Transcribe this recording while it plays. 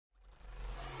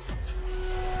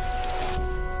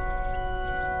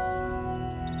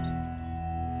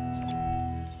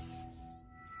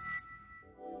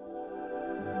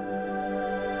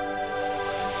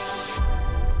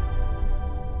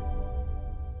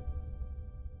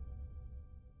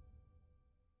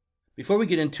Before we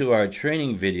get into our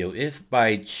training video, if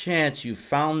by chance you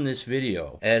found this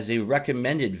video as a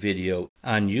recommended video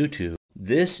on YouTube,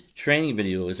 this training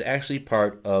video is actually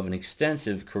part of an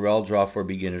extensive CorelDRAW for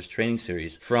Beginners training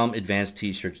series from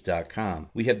AdvancedTshirts.com.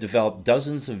 We have developed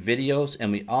dozens of videos,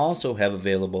 and we also have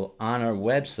available on our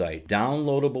website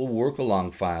downloadable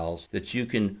work-along files that you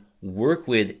can work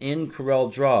with in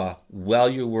CorelDRAW while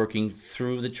you're working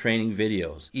through the training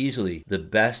videos. Easily the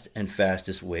best and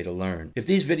fastest way to learn. If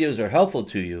these videos are helpful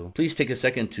to you, please take a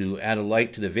second to add a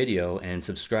like to the video and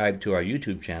subscribe to our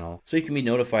YouTube channel so you can be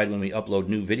notified when we upload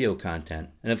new video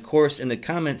content. And of course, in the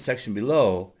comment section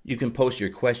below, you can post your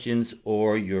questions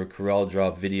or your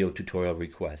CorelDRAW video tutorial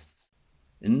requests.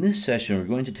 In this session, we're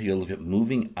going to take a look at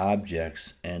moving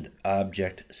objects and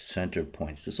object center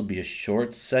points. This will be a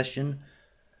short session,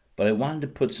 but I wanted to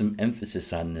put some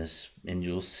emphasis on this, and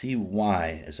you'll see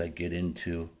why as I get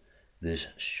into this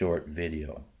short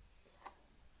video.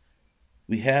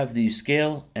 We have the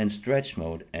scale and stretch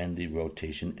mode and the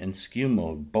rotation and skew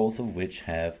mode, both of which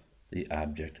have the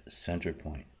object center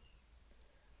point.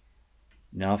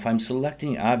 Now if I'm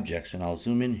selecting objects, and I'll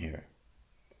zoom in here,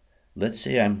 let's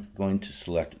say I'm going to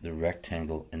select the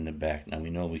rectangle in the back. Now we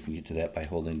know we can get to that by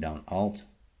holding down Alt,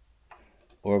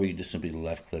 or we can just simply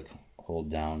left click,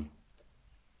 hold down,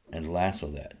 and lasso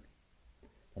that.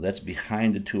 Now that's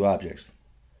behind the two objects.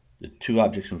 The two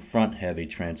objects in front have a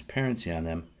transparency on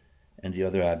them, and the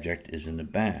other object is in the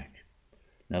back.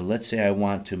 Now let's say I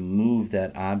want to move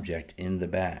that object in the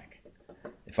back.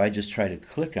 If I just try to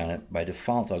click on it, by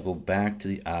default I'll go back to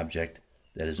the object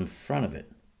that is in front of it.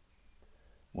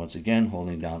 Once again,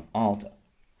 holding down Alt,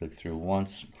 click through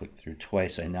once, click through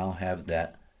twice, I now have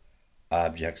that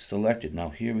object selected. Now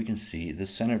here we can see the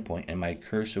center point, and my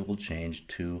cursor will change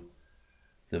to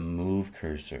the move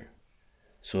cursor.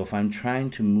 So if I'm trying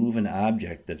to move an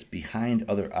object that's behind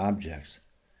other objects,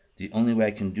 the only way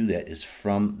I can do that is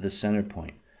from the center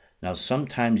point. Now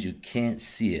sometimes you can't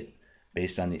see it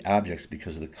based on the objects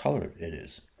because of the color it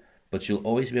is, but you'll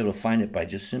always be able to find it by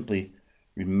just simply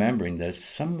remembering that it's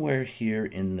somewhere here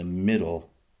in the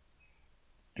middle,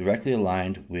 directly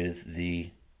aligned with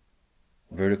the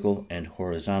vertical and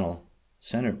horizontal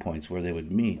center points where they would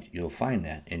meet. You'll find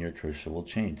that, and your cursor will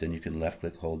change. Then you can left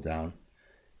click, hold down,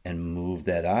 and move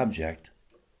that object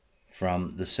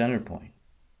from the center point.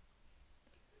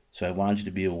 So I wanted you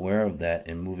to be aware of that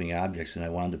in moving objects, and I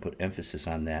wanted to put emphasis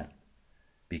on that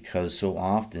because so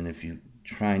often if you're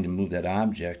trying to move that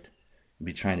object, you'll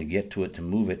be trying to get to it to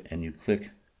move it, and you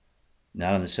click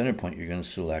not on the center point, you're going to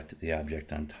select the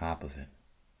object on top of it.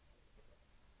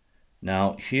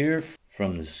 Now here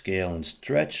from the scale and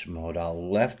stretch mode, I'll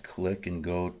left click and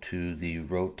go to the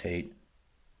rotate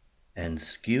and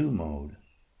skew mode,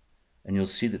 and you'll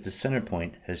see that the center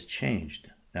point has changed.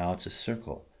 Now it's a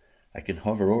circle. I can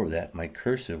hover over that, my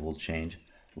cursor will change,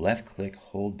 left click,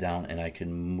 hold down, and I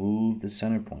can move the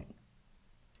center point.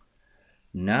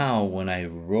 Now when I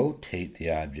rotate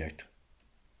the object,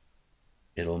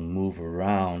 it'll move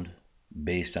around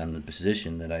based on the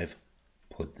position that I've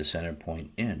put the center point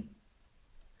in.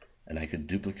 And I could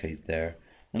duplicate there,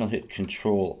 and I'll hit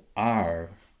Control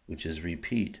R, which is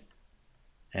repeat,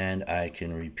 and I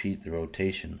can repeat the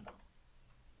rotation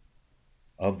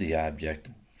of the object,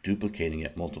 duplicating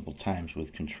it multiple times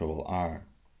with Control R.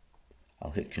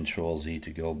 I'll hit Control Z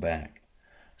to go back.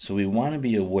 So we want to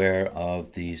be aware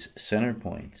of these center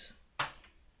points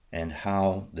and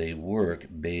how they work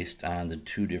based on the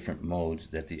two different modes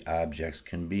that the objects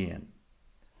can be in.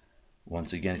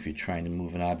 Once again, if you're trying to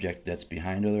move an object that's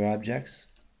behind other objects,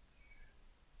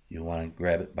 you want to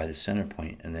grab it by the center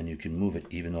point, and then you can move it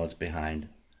even though it's behind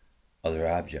other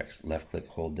objects. Left click,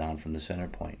 hold down from the center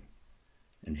point.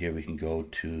 And here we can go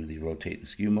to the rotate and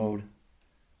skew mode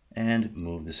and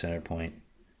move the center point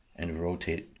and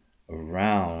rotate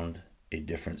around a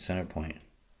different center point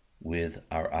with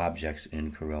our objects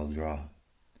in CorelDRAW.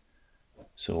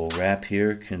 So we'll wrap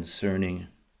here concerning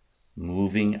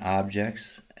moving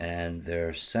objects and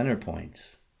their center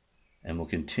points, and we'll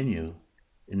continue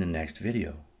in the next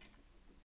video.